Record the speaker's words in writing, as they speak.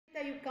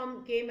SHWETA,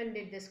 you came and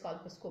did this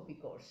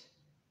colposcopy course.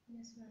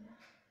 Yes, ma'am.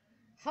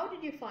 How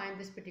did you find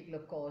this particular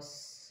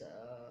course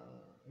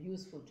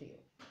useful to you?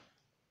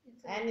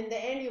 And in the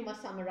end, you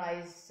must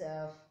summarize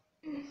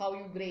how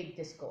you grade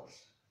this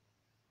course.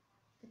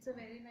 It's a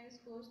very nice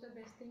course. The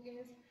best thing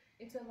is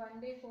it's a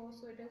one-day course,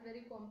 so it is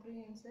very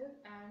comprehensive,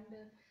 and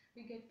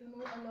we get to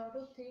know a lot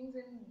of things.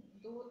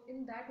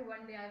 In that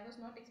one day, I was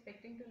not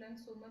expecting to learn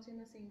so much in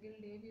a single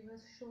day. We were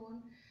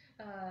shown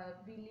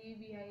VILI,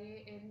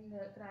 VIA, and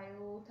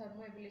cryo,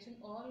 thermoablation,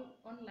 all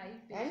on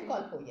live patient. And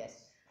colpo,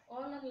 yes.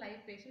 All on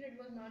live patient. It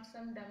was not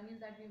some dummies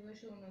that we were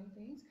shown on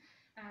things.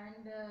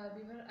 And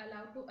we were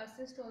allowed to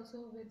assist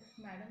also with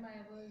madam. I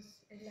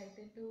was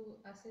delighted to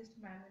assist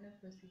ma'am in a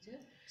procedure.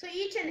 So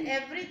each and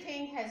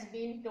everything has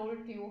been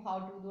told to you how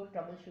to do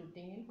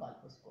troubleshooting in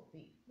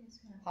colposcopy. Yes,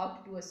 ma'am. How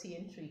to do a see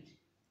and treat.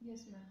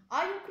 Yes, ma'am.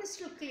 Are you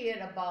crystal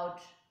clear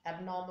about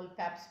abnormal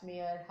pap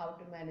smear, how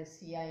to manage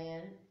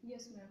CIN?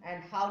 Yes, ma'am.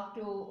 And how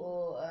to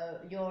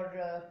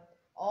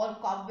all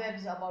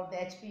cobwebs about the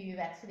HPV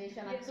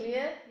vaccination are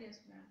clear? Yes,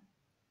 ma'am.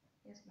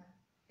 Yes, ma'am.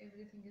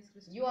 Everything is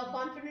crystal. You are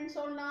confident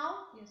soul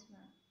now? Yes,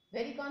 ma'am.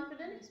 Very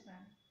confident? Yes,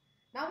 ma'am.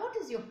 Now what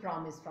is your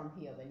promise from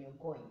here when you're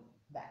going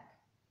back?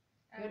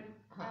 I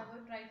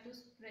would try to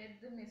spread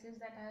the message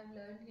that I have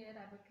learned here.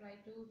 I would try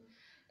to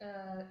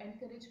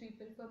encourage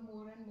people for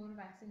more and more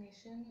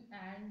vaccination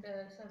and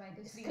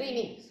cervical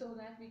screening, so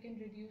that we can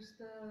reduce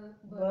the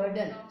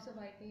burden of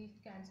cervical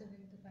cancer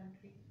in the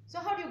country. So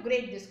how do you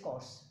grade this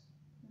course?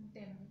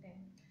 10 on 10.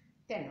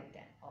 10 on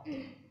 10.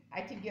 Okay. I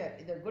think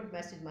the good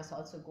message must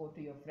also go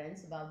to your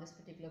friends about this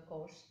particular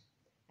course.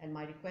 And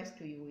my request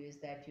to you is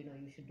that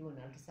you should do an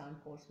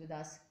ultrasound course with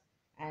us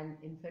and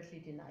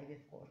infertility and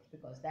IVF course,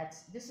 because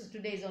this is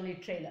today's only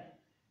trailer.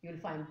 You'll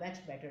find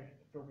much better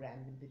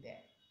program will be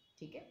there.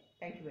 Okay?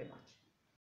 Thank you very much.